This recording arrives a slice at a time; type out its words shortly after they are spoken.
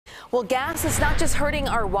Well, gas is not just hurting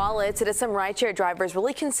our wallets. It is some rideshare drivers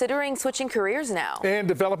really considering switching careers now. And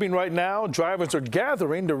developing right now, drivers are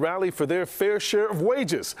gathering to rally for their fair share of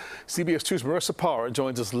wages. CBS 2's Marissa Parra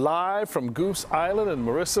joins us live from Goose Island. And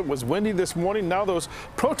Marissa, it was windy this morning. Now those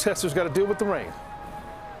protesters got to deal with the rain.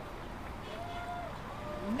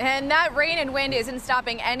 And that rain and wind isn't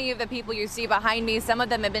stopping any of the people you see behind me. Some of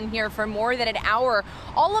them have been here for more than an hour.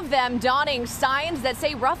 All of them donning signs that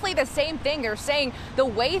say roughly the same thing. They're saying the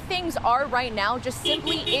way things are right now just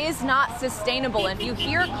simply is not sustainable. And if you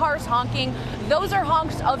hear cars honking, those are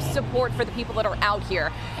honks of support for the people that are out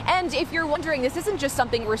here. And if you're wondering, this isn't just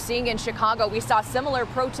something we're seeing in Chicago. We saw similar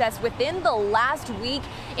protests within the last week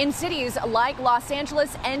in cities like Los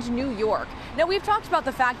Angeles and New York. Now, we've talked about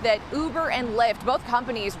the fact that Uber and Lyft, both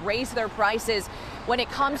companies, raise their prices when it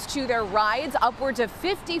comes to their rides, upwards of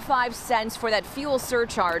 55 cents for that fuel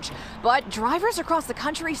surcharge. But drivers across the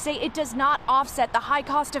country say it does not offset the high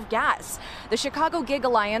cost of gas. The Chicago Gig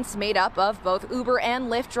Alliance, made up of both Uber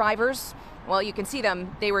and Lyft drivers, well, you can see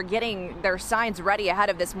them. They were getting their signs ready ahead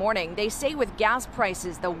of this morning. They say with gas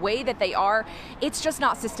prices the way that they are, it's just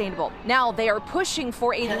not sustainable. Now they are pushing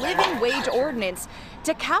for a living wage ordinance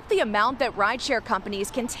to cap the amount that rideshare companies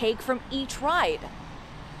can take from each ride.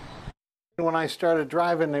 When I started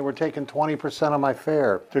driving, they were taking 20% of my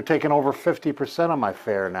fare. They're taking over 50% of my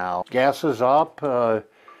fare now. Gas is up.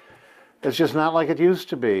 It's just not like it used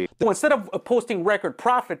to be. So instead of posting record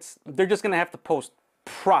profits, they're just going to have to post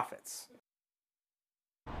profits.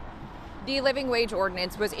 The living wage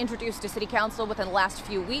ordinance was introduced to City Council within the last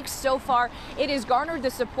few weeks. So far, it has garnered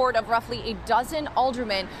the support of roughly a dozen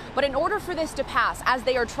aldermen. But in order for this to pass, as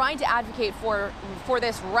they are trying to advocate for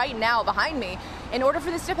this right now behind me, in order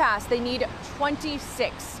for this to pass, they need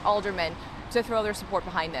 26 aldermen to throw their support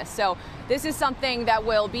behind this. So this is something that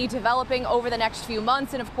will be developing over the next few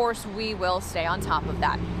months. And of course, we will stay on top of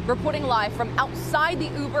that. Reporting live from outside the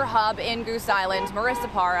Uber hub in Goose Island, Marissa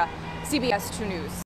Parra, CBS 2 News.